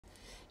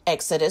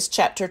Exodus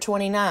chapter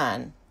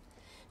 29.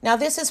 Now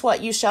this is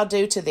what you shall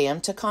do to them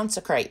to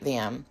consecrate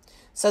them,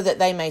 so that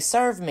they may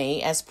serve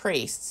me as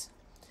priests.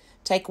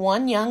 Take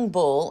 1 young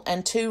bull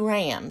and 2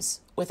 rams,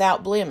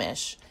 without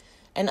blemish,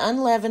 and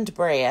unleavened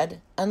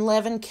bread,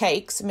 unleavened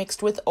cakes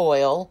mixed with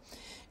oil,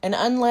 and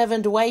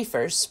unleavened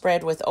wafers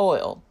spread with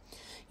oil.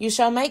 You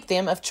shall make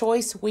them of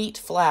choice wheat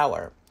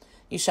flour.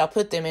 You shall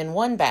put them in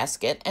 1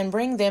 basket, and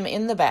bring them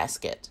in the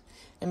basket,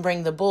 and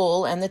bring the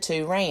bull and the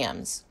 2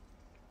 rams.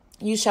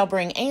 You shall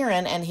bring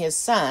Aaron and his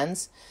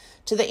sons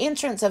to the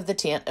entrance of the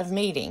tent of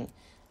meeting,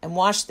 and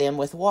wash them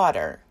with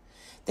water.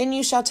 Then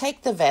you shall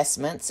take the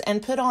vestments,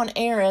 and put on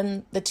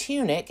Aaron the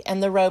tunic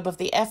and the robe of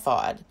the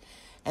ephod,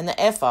 and the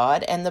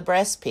ephod and the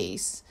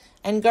breastpiece,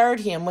 and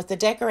gird him with the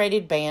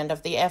decorated band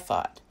of the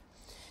ephod.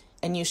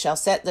 And you shall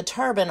set the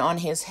turban on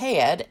his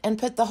head, and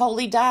put the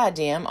holy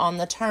diadem on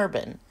the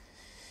turban.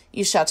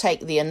 You shall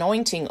take the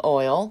anointing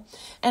oil,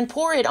 and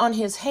pour it on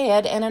his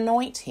head, and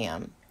anoint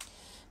him.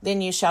 Then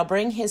you shall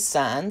bring his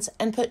sons,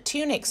 and put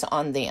tunics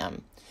on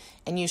them,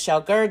 and you shall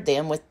gird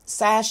them with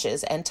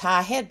sashes, and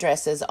tie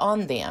headdresses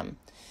on them,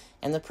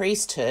 and the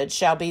priesthood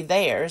shall be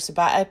theirs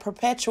by a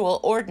perpetual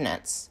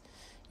ordinance.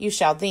 You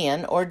shall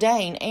then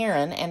ordain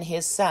Aaron and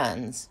his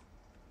sons.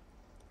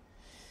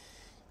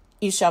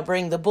 You shall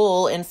bring the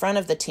bull in front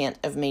of the tent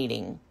of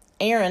meeting.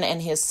 Aaron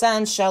and his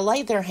sons shall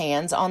lay their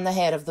hands on the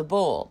head of the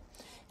bull,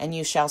 and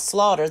you shall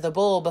slaughter the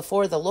bull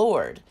before the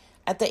Lord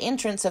at the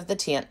entrance of the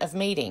tent of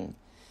meeting,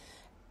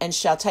 and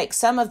shall take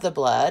some of the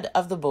blood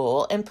of the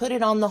bull and put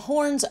it on the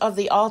horns of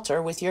the altar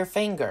with your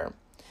finger,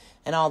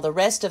 and all the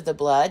rest of the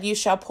blood you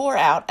shall pour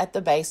out at the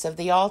base of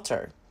the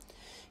altar.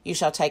 You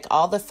shall take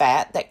all the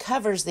fat that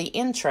covers the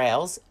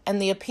entrails,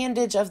 and the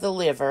appendage of the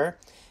liver,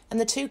 and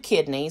the 2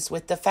 kidneys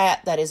with the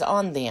fat that is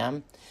on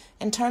them,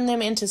 and turn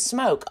them into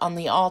smoke on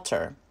the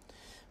altar.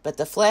 But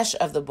the flesh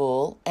of the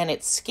bull, and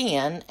its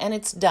skin, and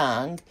its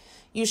dung,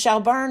 you shall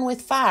burn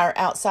with fire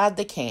outside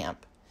the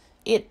camp.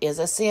 It is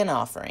a sin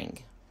offering.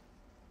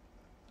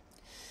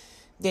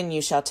 Then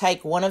you shall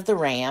take 1 of the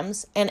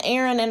rams, and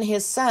Aaron and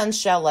his sons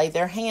shall lay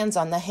their hands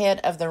on the head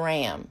of the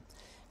ram,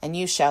 and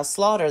you shall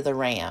slaughter the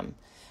ram,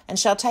 and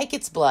shall take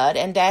its blood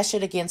and dash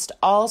it against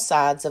all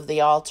sides of the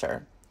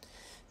altar.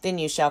 Then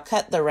you shall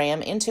cut the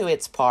ram into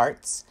its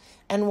parts,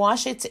 and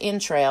wash its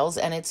entrails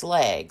and its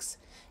legs,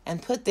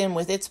 and put them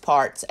with its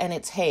parts and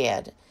its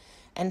head,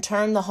 and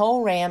turn the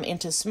whole ram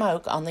into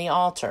smoke on the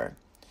altar.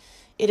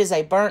 It is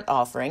a burnt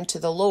offering to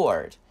the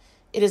Lord.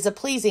 It is a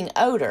pleasing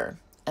odor,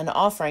 an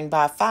offering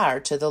by fire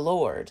to the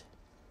Lord.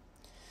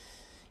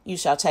 You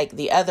shall take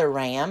the other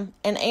ram,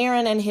 and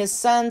Aaron and his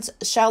sons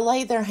shall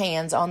lay their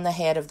hands on the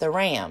head of the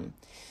ram,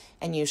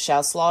 and you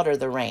shall slaughter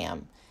the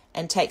ram,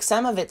 and take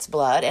some of its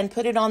blood, and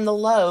put it on the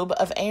lobe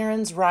of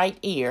Aaron's right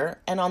ear,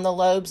 and on the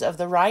lobes of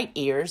the right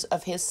ears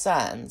of his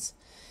sons,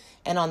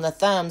 and on the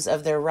thumbs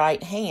of their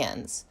right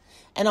hands,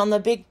 and on the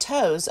big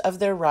toes of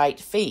their right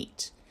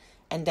feet,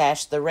 and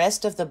dash the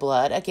rest of the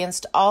blood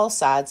against all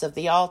sides of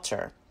the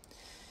altar.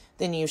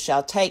 Then you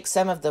shall take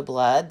some of the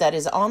blood that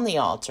is on the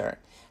altar,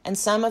 and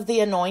some of the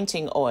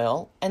anointing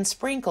oil, and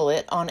sprinkle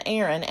it on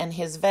Aaron and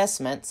his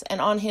vestments,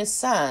 and on his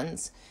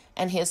sons,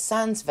 and his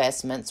sons'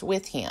 vestments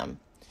with him.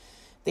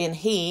 Then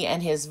he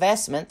and his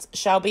vestments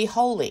shall be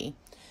holy,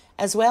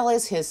 as well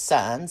as his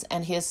sons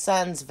and his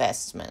sons'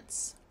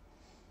 vestments.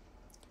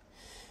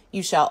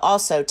 You shall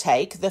also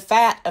take the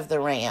fat of the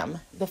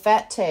ram, the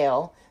fat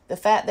tail, the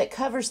fat that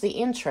covers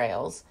the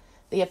entrails,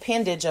 the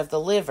appendage of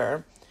the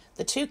liver,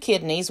 the 2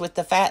 kidneys with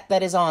the fat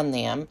that is on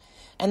them,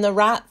 and the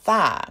right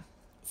thigh,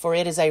 for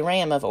it is a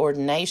ram of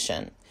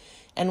ordination,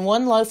 and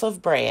 1 loaf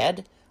of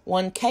bread,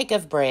 1 cake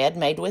of bread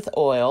made with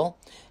oil,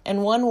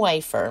 and 1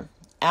 wafer,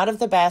 out of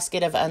the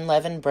basket of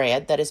unleavened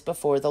bread that is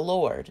before the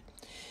Lord.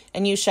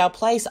 And you shall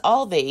place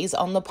all these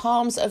on the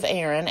palms of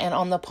Aaron and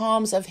on the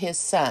palms of his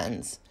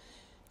sons,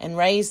 and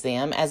raise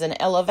them as an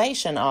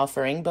elevation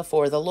offering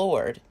before the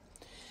Lord.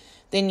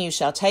 Then you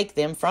shall take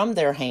them from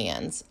their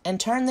hands, and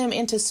turn them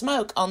into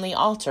smoke on the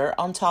altar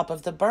on top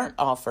of the burnt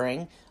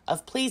offering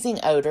of pleasing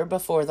odor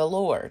before the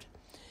Lord.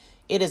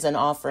 It is an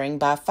offering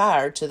by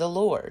fire to the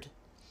Lord.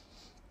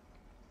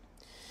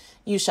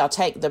 You shall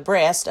take the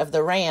breast of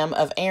the ram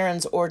of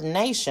Aaron's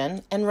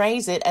ordination, and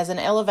raise it as an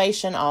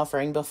elevation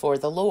offering before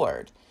the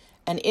Lord,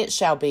 and it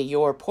shall be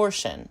your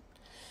portion.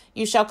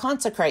 You shall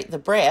consecrate the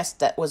breast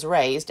that was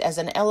raised as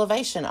an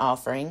elevation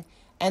offering,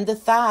 and the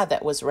thigh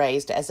that was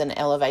raised as an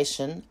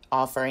elevation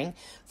offering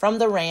from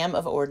the ram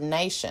of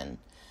ordination,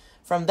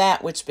 from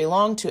that which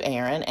belonged to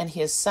Aaron and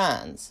his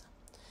sons.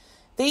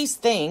 These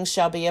things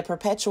shall be a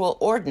perpetual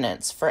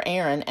ordinance for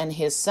Aaron and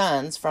his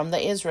sons from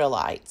the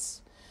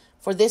Israelites.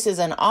 For this is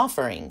an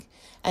offering,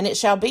 and it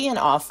shall be an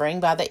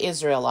offering by the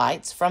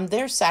Israelites from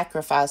their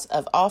sacrifice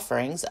of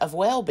offerings of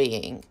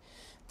well-being,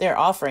 their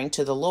offering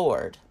to the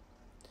Lord.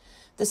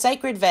 The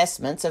sacred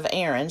vestments of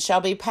Aaron shall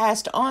be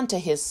passed on to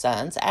his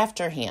sons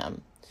after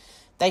him.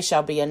 They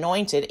shall be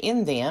anointed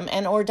in them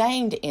and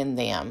ordained in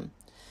them.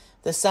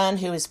 The son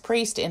who is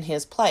priest in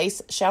his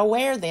place shall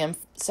wear them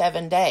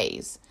 7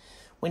 days.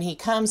 when he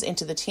comes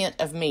into the tent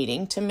of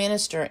meeting to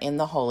minister in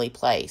the holy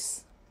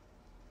place.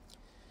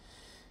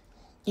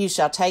 You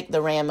shall take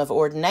the ram of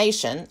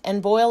ordination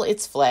and boil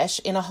its flesh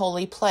in a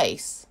holy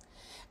place.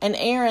 And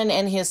Aaron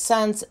and his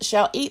sons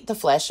shall eat the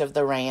flesh of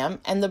the ram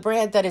and the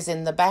bread that is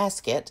in the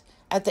basket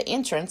at the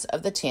entrance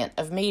of the tent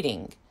of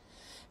meeting.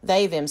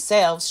 They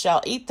themselves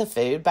shall eat the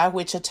food by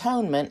which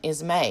atonement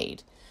is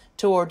made,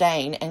 to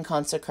ordain and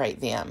consecrate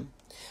them.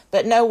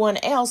 But no one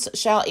else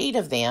shall eat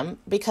of them,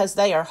 because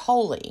they are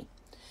holy.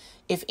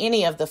 If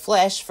any of the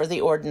flesh for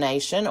the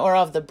ordination or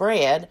of the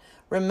bread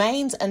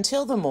remains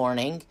until the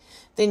morning,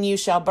 then you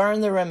shall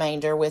burn the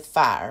remainder with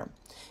fire.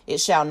 It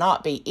shall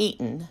not be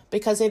eaten,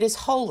 because it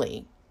is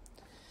holy.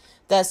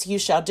 Thus you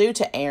shall do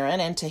to Aaron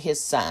and to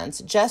his sons,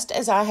 just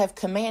as I have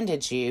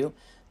commanded you.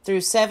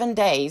 Through 7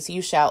 days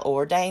you shall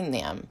ordain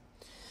them.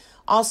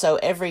 Also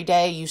every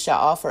day you shall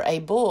offer a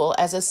bull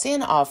as a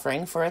sin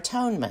offering for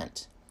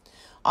atonement.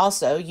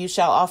 Also you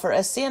shall offer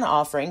a sin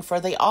offering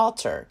for the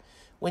altar,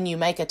 when you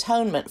make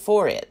atonement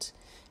for it,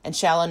 and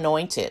shall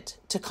anoint it,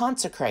 to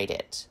consecrate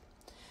it.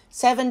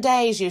 7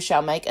 days you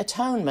shall make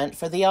atonement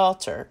for the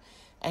altar,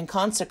 and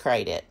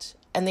consecrate it,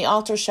 and the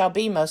altar shall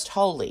be most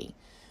holy.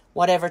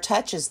 Whatever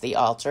touches the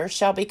altar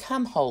shall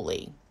become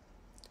holy.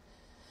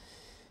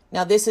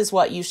 Now this is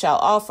what you shall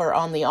offer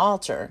on the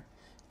altar: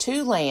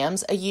 2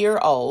 lambs a year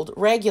old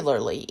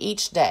regularly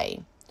each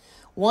day.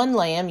 1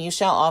 lamb you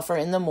shall offer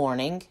in the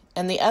morning,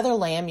 and the other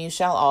lamb you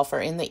shall offer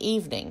in the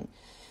evening.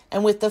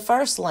 And with the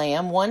first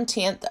lamb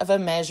 1/10 of a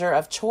measure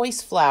of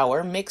choice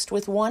flour mixed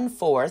with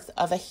 1/4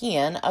 of a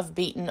hin of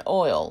beaten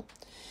oil,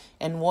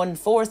 and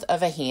 1/4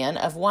 of a hin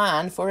of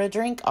wine for a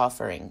drink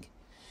offering.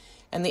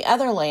 And the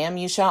other lamb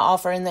you shall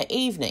offer in the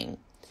evening,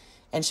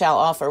 and shall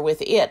offer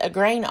with it a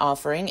grain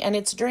offering and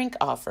its drink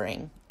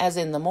offering, as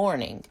in the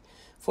morning,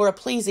 for a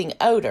pleasing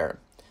odor,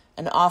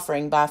 an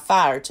offering by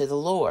fire to the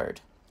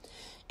Lord.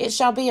 It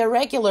shall be a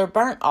regular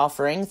burnt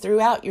offering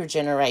throughout your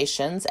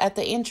generations at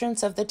the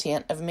entrance of the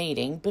tent of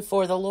meeting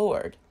before the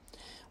Lord,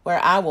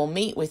 where I will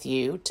meet with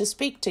you to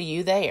speak to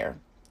you there.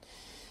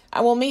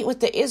 I will meet with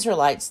the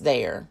Israelites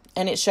there,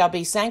 and it shall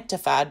be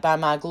sanctified by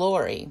my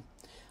glory.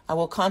 I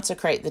will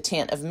consecrate the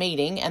tent of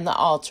meeting and the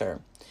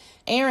altar.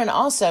 Aaron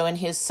also and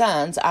his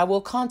sons I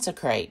will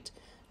consecrate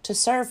to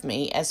serve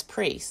me as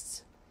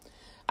priests.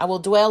 I will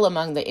dwell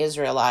among the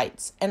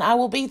Israelites, and I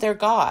will be their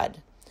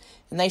God.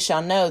 And they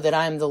shall know that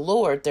I am the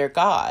Lord their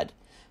God,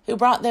 who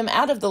brought them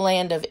out of the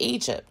land of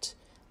Egypt,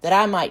 that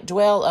I might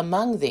dwell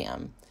among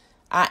them.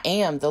 I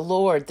am the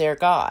Lord their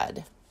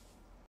God.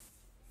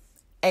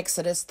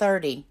 Exodus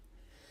 30.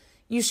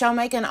 You shall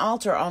make an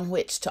altar on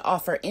which to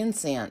offer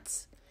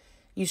incense.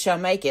 You shall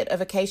make it of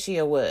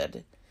acacia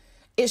wood.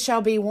 It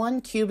shall be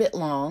 1 cubit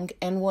long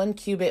and 1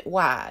 cubit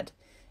wide.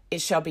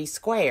 It shall be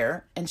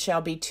square, and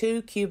shall be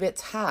 2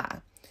 cubits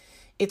high.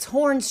 Its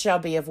horns shall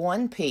be of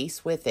one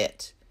piece with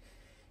it.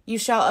 You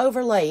shall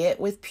overlay it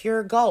with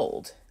pure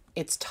gold,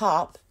 its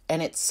top,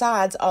 and its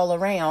sides all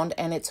around,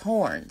 and its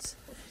horns.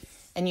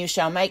 And you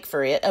shall make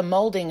for it a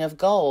molding of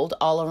gold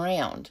all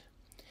around.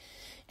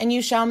 And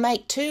you shall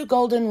make 2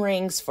 golden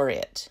rings for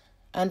it.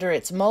 Under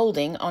its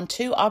molding, on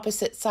 2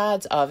 opposite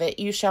sides of it,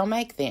 you shall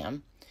make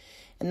them,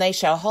 and they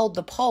shall hold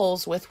the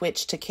poles with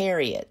which to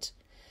carry it.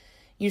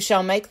 You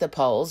shall make the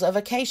poles of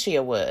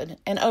acacia wood,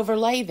 and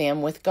overlay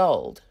them with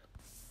gold.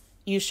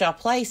 You shall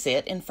place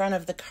it in front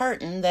of the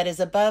curtain that is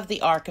above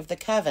the ark of the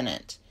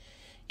covenant,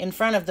 in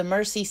front of the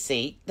mercy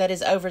seat that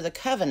is over the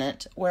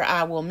covenant where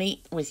I will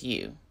meet with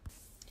you.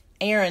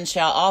 Aaron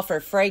shall offer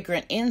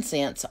fragrant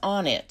incense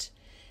on it.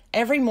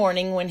 Every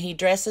morning when he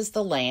dresses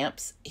the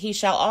lamps, he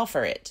shall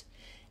offer it.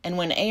 And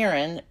when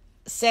Aaron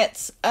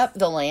sets up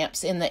the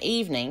lamps in the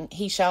evening,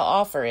 he shall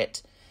offer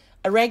it,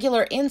 a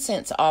regular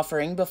incense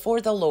offering before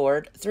the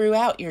Lord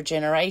throughout your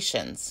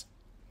generations.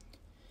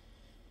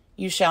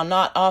 You shall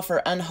not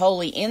offer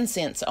unholy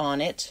incense on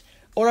it,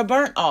 or a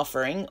burnt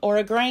offering, or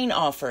a grain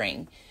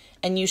offering,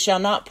 and you shall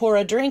not pour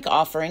a drink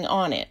offering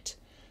on it.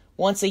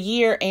 Once a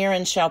year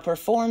Aaron shall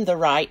perform the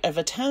rite of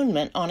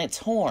atonement on its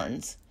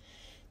horns.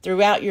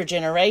 Throughout your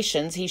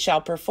generations he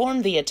shall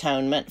perform the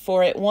atonement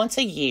for it once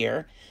a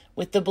year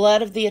with the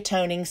blood of the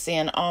atoning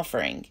sin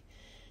offering.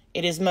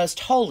 It is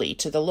most holy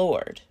to the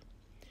Lord.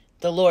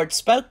 The Lord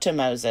spoke to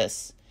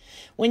Moses,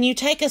 "When you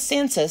take a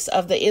census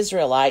of the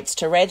Israelites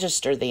to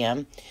register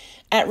them,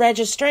 at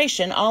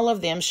registration all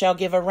of them shall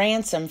give a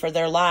ransom for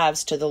their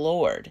lives to the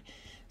Lord,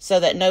 so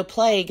that no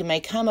plague may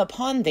come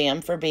upon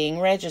them for being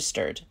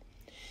registered.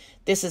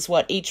 This is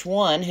what each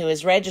one who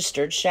is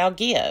registered shall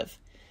give: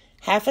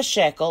 1/2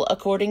 shekel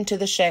according to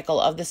the shekel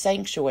of the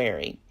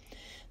sanctuary.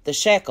 The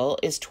shekel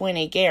is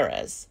 20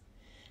 gerahs.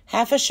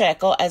 1/2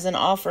 shekel as an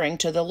offering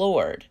to the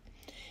Lord.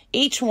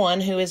 Each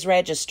one who is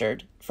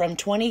registered, from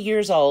 20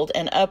 years old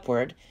and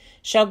upward,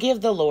 shall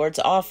give the Lord's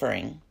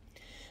offering.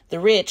 The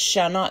rich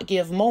shall not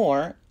give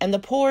more, and the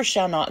poor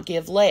shall not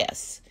give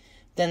less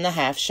than the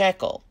 1/2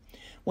 shekel,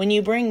 when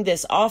you bring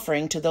this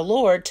offering to the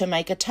Lord to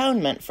make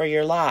atonement for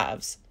your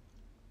lives.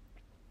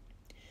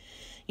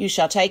 You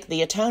shall take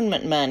the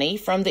atonement money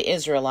from the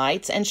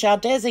Israelites and shall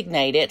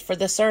designate it for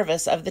the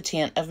service of the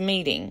tent of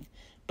meeting.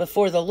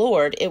 Before the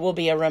Lord it will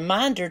be a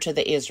reminder to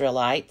the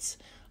Israelites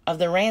of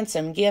the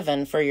ransom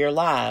given for your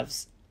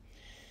lives.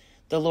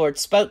 The Lord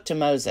spoke to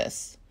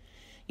Moses,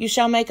 You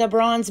shall make a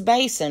bronze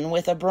basin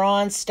with a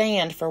bronze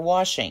stand for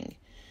washing.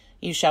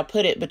 You shall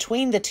put it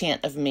between the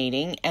tent of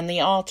meeting and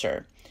the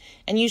altar,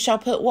 and you shall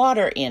put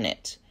water in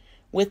it.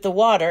 With the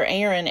water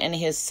Aaron and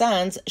his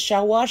sons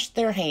shall wash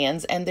their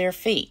hands and their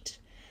feet,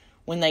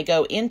 when they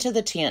go into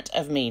the tent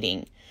of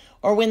meeting,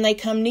 or when they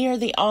come near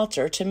the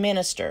altar to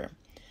minister,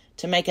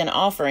 to make an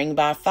offering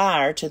by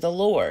fire to the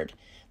Lord.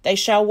 They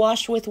shall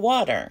wash with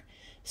water,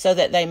 so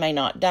that they may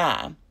not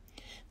die.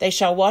 They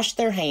shall wash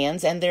their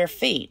hands and their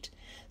feet,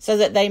 so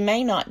that they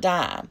may not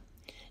die.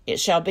 It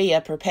shall be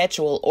a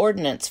perpetual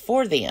ordinance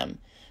for them,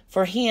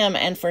 for him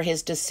and for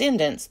his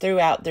descendants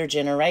throughout their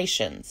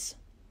generations.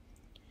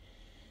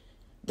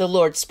 The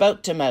Lord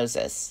spoke to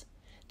Moses,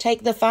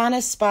 Take the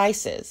finest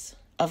spices,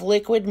 of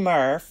liquid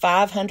myrrh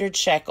 500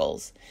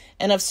 shekels,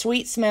 and of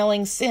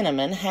sweet-smelling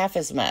cinnamon half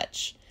as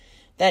much,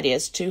 that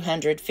is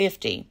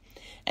 250,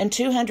 and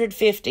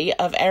 250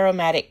 of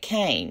aromatic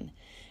cane,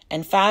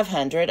 and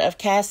 500 of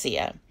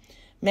cassia,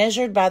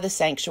 measured by the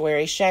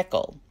sanctuary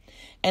shekel,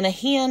 and a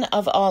hin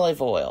of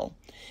olive oil.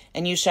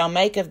 And you shall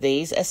make of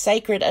these a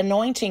sacred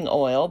anointing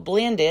oil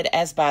blended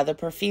as by the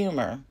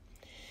perfumer.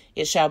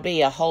 It shall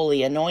be a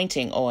holy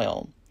anointing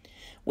oil.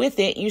 With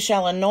it you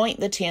shall anoint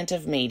the tent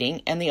of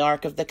meeting and the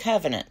ark of the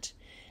covenant,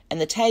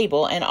 and the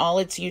table and all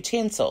its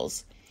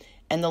utensils,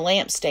 and the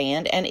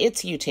lampstand and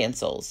its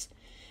utensils,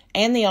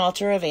 and the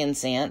altar of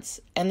incense,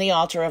 and the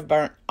altar of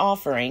burnt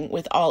offering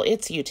with all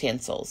its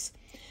utensils,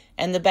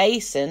 and the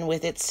basin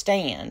with its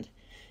stand.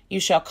 You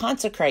shall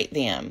consecrate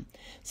them,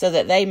 so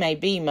that they may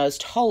be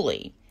most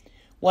holy.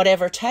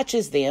 Whatever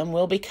touches them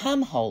will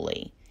become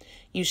holy.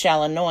 You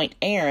shall anoint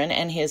Aaron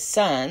and his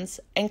sons,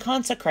 and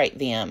consecrate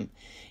them,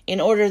 in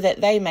order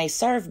that they may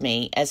serve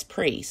me as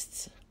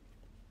priests.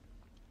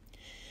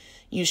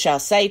 You shall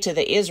say to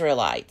the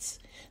Israelites,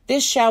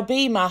 This shall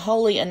be my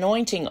holy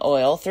anointing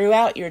oil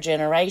throughout your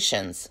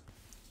generations.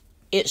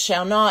 It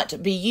shall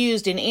not be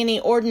used in any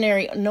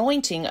ordinary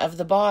anointing of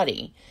the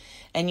body,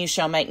 and you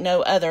shall make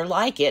no other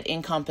like it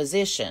in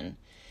composition.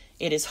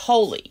 It is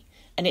holy,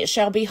 and it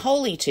shall be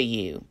holy to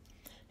you.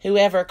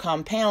 Whoever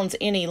compounds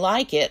any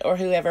like it, or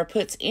whoever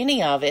puts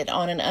any of it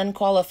on an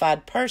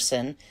unqualified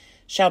person,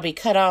 shall be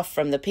cut off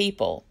from the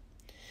people.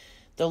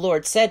 The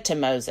Lord said to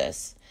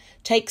Moses,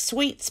 Take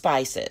sweet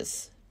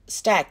spices,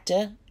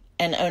 stacte,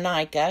 and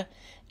onycha,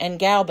 and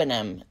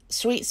galbanum,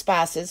 sweet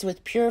spices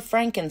with pure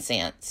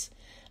frankincense,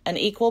 an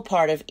equal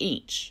part of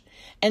each,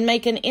 and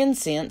make an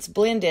incense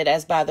blended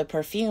as by the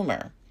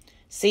perfumer,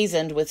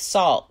 seasoned with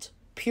salt,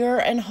 pure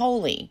and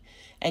holy,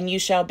 and you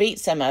shall beat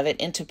some of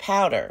it into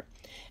powder,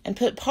 and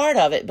put part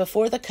of it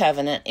before the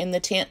covenant in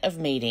the tent of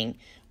meeting,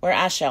 where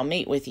I shall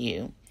meet with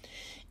you.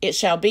 It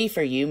shall be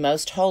for you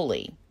most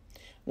holy.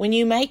 When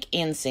you make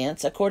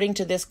incense according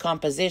to this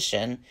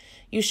composition,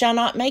 you shall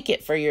not make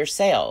it for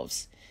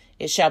yourselves.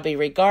 It shall be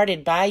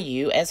regarded by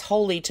you as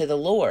holy to the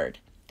Lord.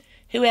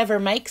 Whoever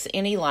makes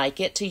any like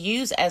it to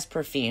use as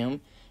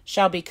perfume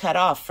shall be cut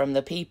off from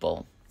the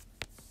people.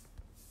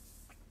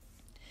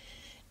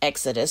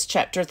 Exodus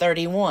chapter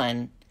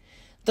 31.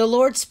 The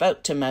Lord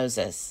spoke to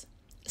Moses,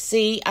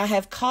 See, I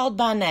have called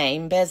by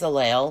name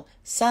Bezalel,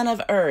 son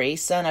of Uri,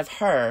 son of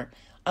Hur,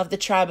 of the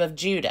tribe of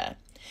Judah,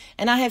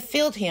 and I have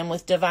filled him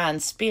with divine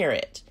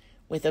spirit,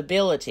 with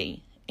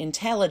ability,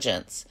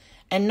 intelligence,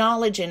 and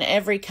knowledge in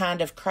every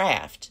kind of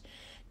craft,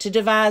 to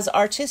devise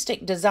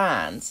artistic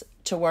designs,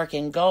 to work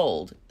in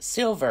gold,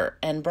 silver,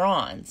 and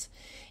bronze,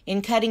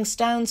 in cutting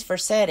stones for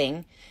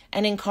setting,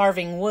 and in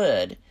carving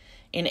wood,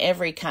 in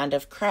every kind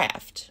of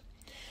craft.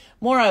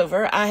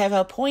 Moreover, I have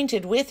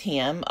appointed with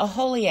him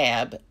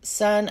Aholiab,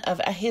 son of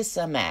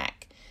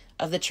Ahisamach,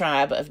 of the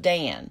tribe of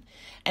Dan,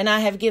 and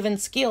I have given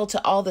skill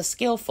to all the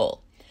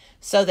skillful,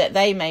 so that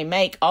they may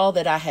make all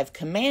that I have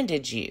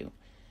commanded you,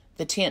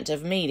 the tent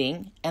of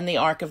meeting, and the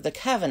ark of the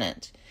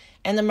covenant,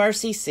 and the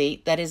mercy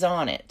seat that is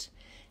on it,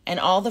 and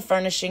all the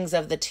furnishings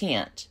of the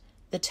tent,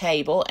 the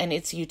table and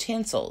its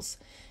utensils,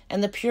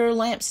 and the pure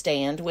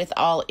lampstand with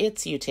all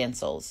its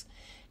utensils,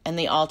 and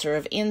the altar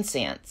of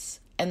incense,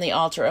 and the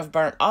altar of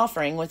burnt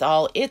offering with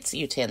all its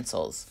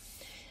utensils,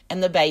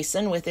 and the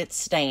basin with its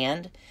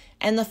stand,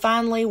 and the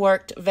finely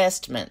worked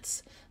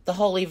vestments, the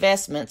holy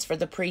vestments for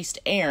the priest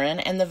Aaron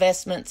and the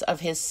vestments of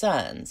his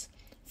sons,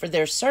 for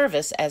their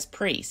service as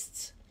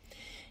priests,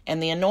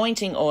 and the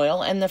anointing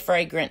oil and the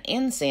fragrant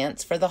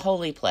incense for the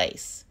holy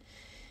place.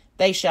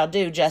 They shall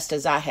do just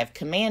as I have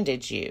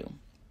commanded you.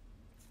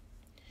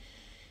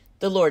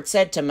 The Lord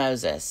said to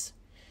Moses,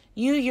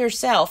 You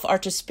yourself are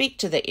to speak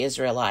to the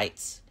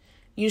Israelites.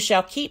 You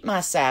shall keep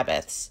my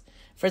Sabbaths,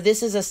 for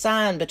this is a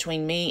sign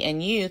between me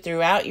and you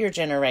throughout your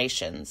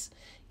generations,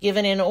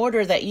 given in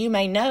order that you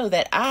may know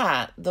that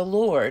I, the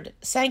Lord,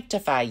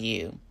 sanctify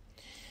you.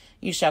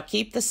 You shall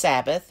keep the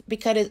Sabbath,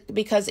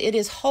 because it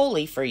is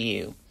holy for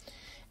you.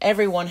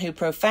 Everyone who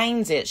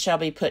profanes it shall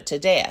be put to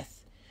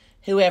death.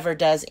 Whoever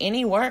does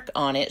any work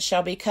on it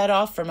shall be cut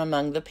off from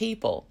among the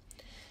people.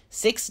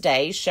 6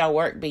 days shall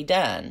work be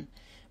done,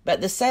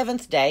 but the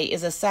 7th day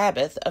is a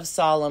Sabbath of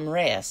solemn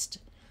rest,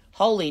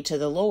 holy to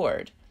the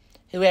Lord.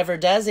 Whoever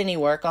does any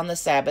work on the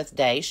Sabbath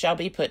day shall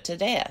be put to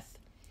death.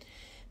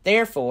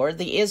 Therefore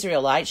the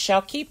Israelites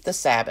shall keep the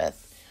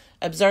Sabbath,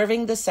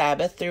 observing the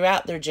Sabbath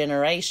throughout their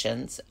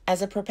generations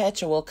as a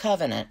perpetual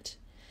covenant.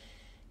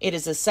 It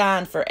is a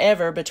sign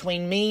forever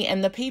between me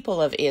and the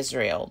people of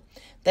Israel,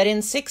 that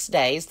in 6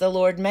 days the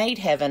Lord made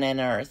heaven and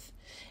earth,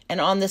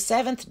 and on the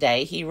 7th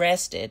day he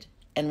rested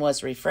and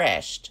was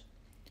refreshed.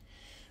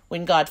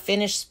 When God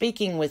finished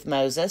speaking with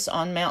Moses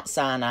on Mount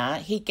Sinai,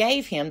 he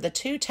gave him the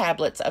 2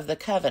 tablets of the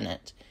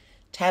covenant,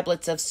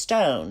 tablets of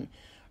stone,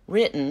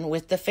 written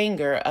with the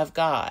finger of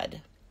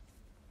God.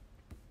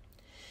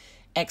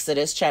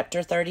 Exodus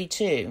chapter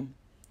 32.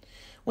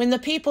 When the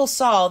people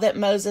saw that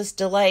Moses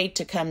delayed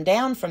to come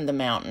down from the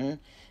mountain,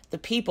 the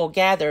people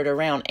gathered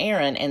around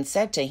Aaron and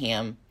said to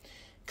him,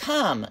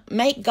 "Come,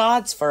 make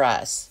gods for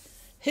us.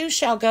 Who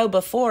shall go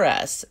before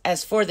us?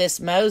 As for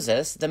this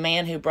Moses, the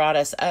man who brought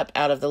us up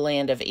out of the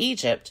land of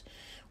Egypt,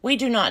 we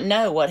do not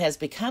know what has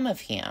become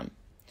of him."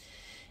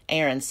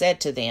 Aaron said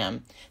to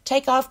them,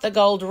 "Take off the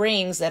gold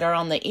rings that are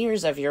on the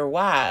ears of your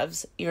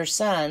wives, your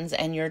sons,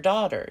 and your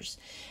daughters,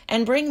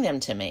 and bring them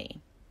to me."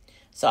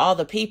 So all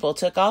the people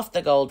took off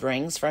the gold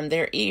rings from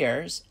their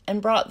ears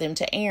and brought them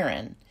to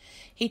Aaron.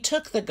 He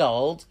took the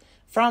gold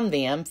from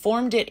them,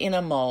 formed it in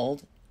a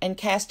mold, and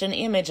cast an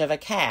image of a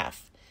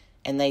calf.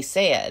 And they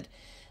said,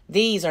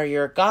 "These are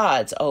your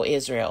gods, O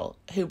Israel,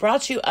 who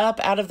brought you up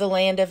out of the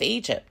land of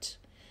Egypt."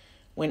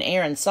 When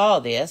Aaron saw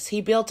this,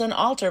 he built an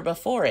altar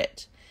before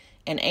it.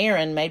 And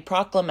Aaron made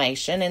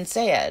proclamation and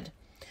said,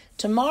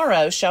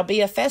 "Tomorrow shall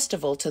be a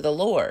festival to the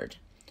Lord."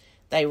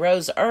 They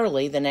rose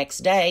early the next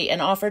day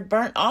and offered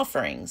burnt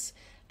offerings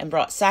and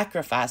brought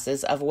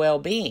sacrifices of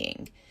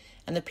well-being.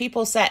 And the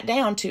people sat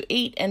down to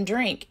eat and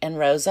drink and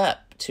rose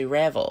up to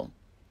revel.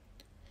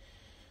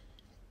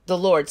 The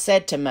Lord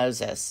said to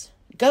Moses,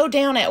 "Go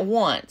down at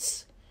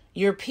once.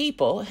 Your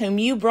people, whom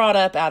you brought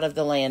up out of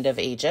the land of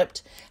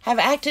Egypt, have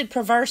acted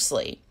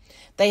perversely.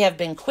 They have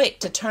been quick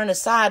to turn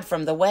aside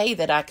from the way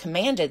that I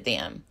commanded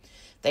them.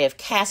 They have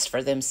cast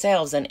for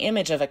themselves an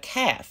image of a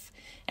calf,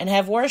 and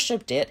have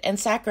worshipped it and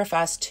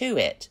sacrificed to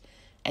it,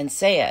 and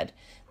said,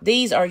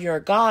 'These are your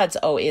gods,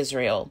 O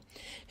Israel,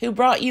 who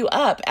brought you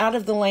up out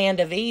of the land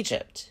of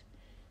Egypt.'"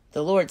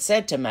 The Lord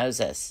said to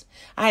Moses,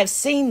 "I have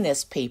seen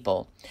this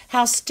people,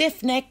 how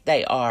stiff-necked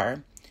they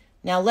are.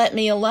 Now let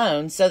me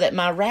alone, so that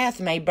my wrath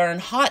may burn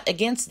hot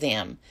against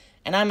them,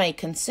 and I may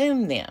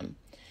consume them.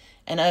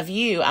 And of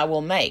you I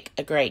will make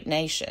a great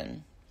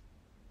nation."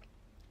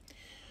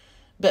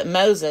 But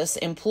Moses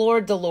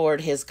implored the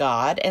Lord his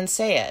God and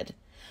said,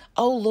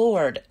 "O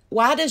Lord,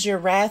 why does your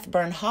wrath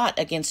burn hot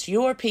against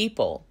your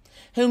people,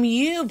 whom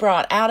you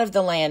brought out of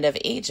the land of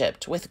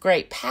Egypt with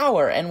great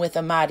power and with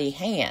a mighty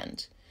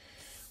hand?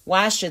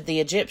 Why should the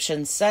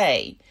Egyptians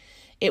say,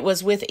 'It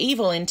was with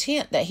evil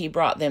intent that he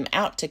brought them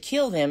out to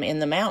kill them in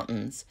the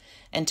mountains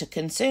and to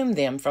consume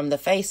them from the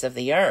face of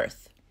the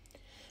earth'?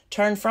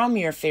 Turn from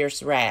your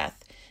fierce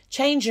wrath,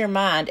 change your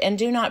mind, and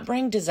do not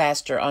bring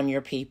disaster on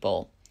your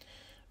people.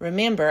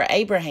 Remember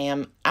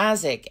Abraham,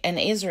 Isaac, and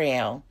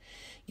Israel,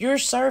 your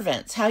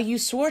servants, how you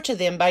swore to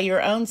them by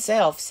your own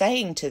self,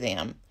 saying to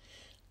them,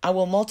 'I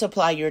will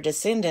multiply your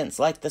descendants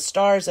like the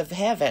stars of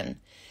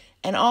heaven,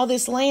 and all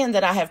this land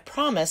that I have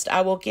promised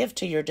I will give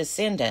to your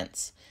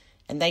descendants,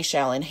 and they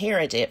shall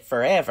inherit it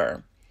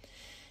forever.'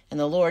 And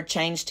the Lord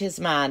changed his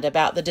mind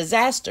about the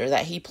disaster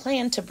that he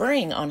planned to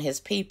bring on his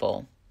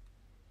people.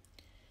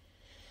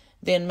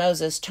 Then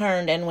Moses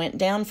turned and went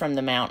down from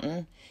the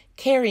mountain,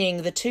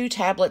 carrying the 2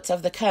 tablets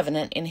of the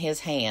covenant in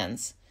his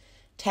hands,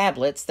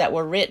 tablets that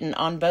were written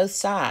on both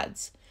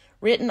sides,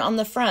 written on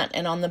the front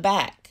and on the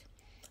back.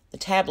 The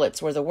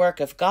tablets were the work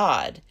of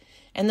God,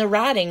 and the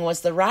writing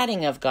was the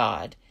writing of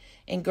God,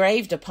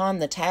 engraved upon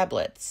the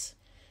tablets.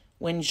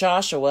 When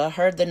Joshua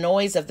heard the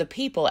noise of the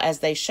people as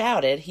they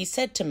shouted, he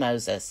said to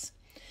Moses,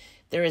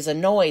 "There is a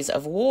noise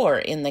of war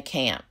in the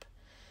camp."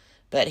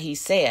 But he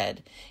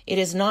said, "It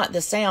is not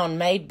the sound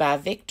made by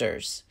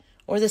victors,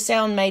 or the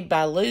sound made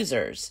by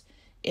losers.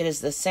 It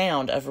is the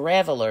sound of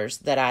revelers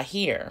that I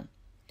hear."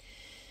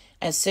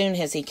 As soon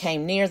as he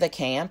came near the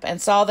camp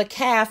and saw the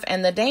calf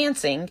and the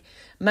dancing,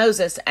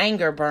 Moses'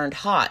 anger burned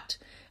hot,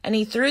 and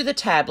he threw the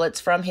tablets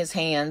from his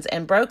hands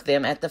and broke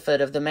them at the foot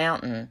of the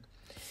mountain.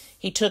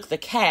 He took the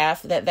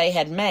calf that they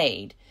had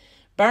made,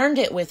 burned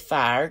it with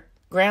fire,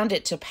 ground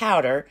it to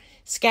powder,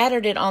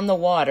 scattered it on the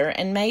water,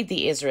 and made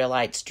the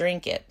Israelites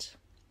drink it.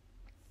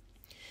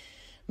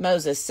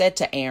 Moses said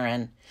to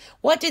Aaron,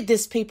 "What did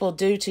this people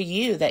do to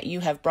you that you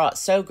have brought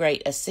so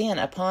great a sin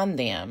upon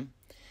them?"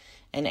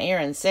 And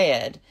Aaron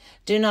said,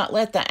 "Do not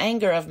let the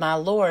anger of my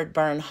Lord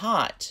burn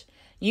hot.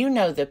 You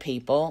know the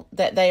people,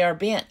 that they are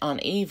bent on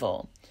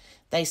evil.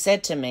 They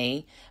said to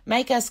me,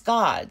 'Make us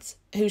gods,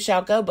 who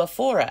shall go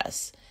before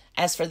us.'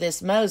 As for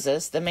this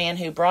Moses, the man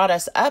who brought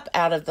us up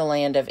out of the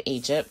land of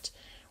Egypt,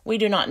 we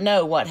do not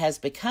know what has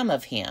become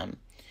of him.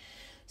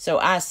 So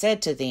I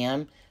said to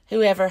them,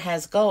 Whoever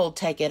has gold,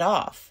 take it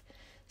off.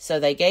 So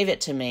they gave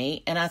it to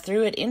me, and I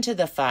threw it into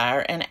the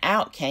fire, and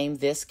out came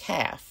this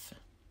calf.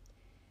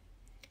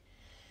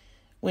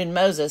 When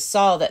Moses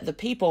saw that the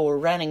people were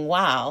running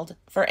wild,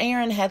 for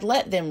Aaron had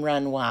let them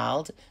run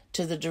wild,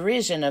 to the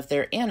derision of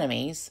their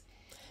enemies,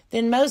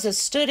 then Moses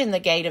stood in the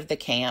gate of the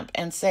camp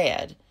and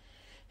said,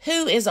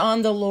 Who is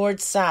on the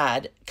Lord's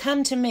side?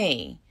 Come to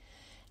me.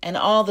 And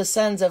all the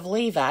sons of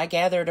Levi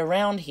gathered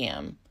around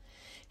him.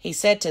 He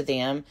said to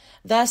them,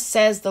 Thus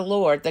says the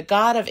Lord, the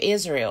God of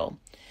Israel,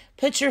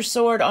 Put your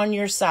sword on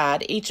your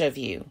side, each of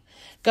you.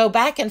 Go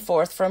back and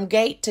forth from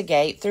gate to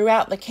gate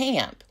throughout the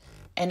camp,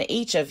 and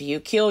each of you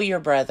kill your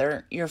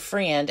brother, your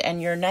friend,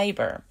 and your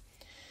neighbor.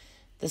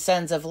 The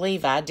sons of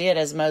Levi did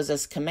as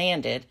Moses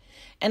commanded,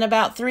 and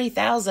about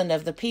 3,000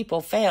 of the people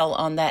fell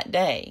on that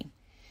day.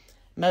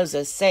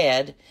 Moses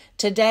said,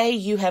 Today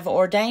you have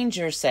ordained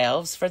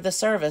yourselves for the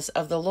service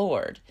of the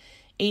Lord,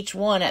 each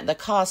one at the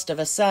cost of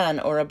a son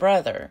or a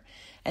brother,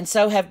 and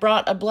so have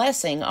brought a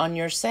blessing on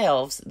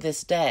yourselves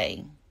this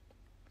day.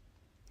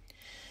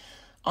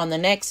 On the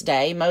next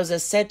day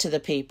Moses said to the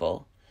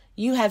people,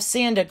 You have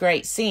sinned a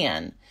great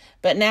sin,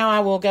 but now I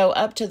will go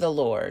up to the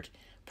Lord.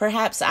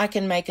 Perhaps I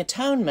can make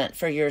atonement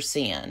for your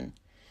sin.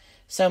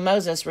 So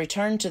Moses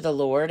returned to the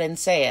Lord and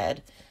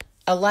said,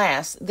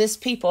 Alas, this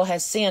people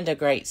has sinned a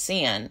great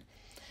sin.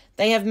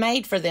 They have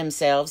made for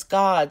themselves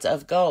gods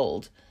of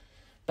gold.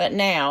 But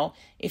now,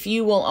 if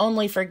you will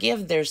only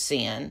forgive their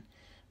sin,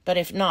 but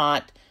if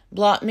not,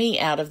 blot me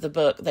out of the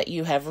book that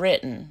you have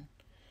written.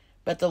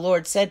 But the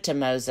Lord said to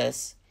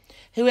Moses,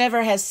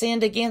 Whoever has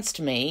sinned against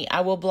me,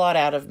 I will blot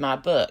out of my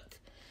book.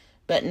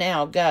 But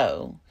now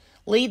go,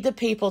 lead the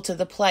people to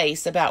the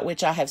place about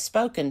which I have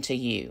spoken to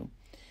you.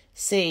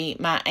 See,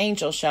 my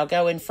angel shall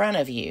go in front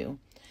of you.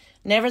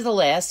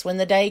 Nevertheless, when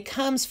the day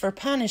comes for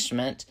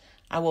punishment,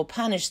 I will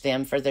punish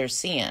them for their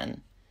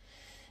sin.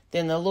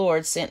 Then the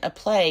Lord sent a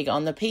plague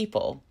on the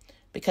people,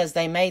 because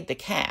they made the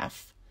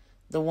calf,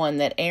 the one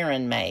that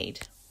Aaron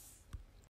made.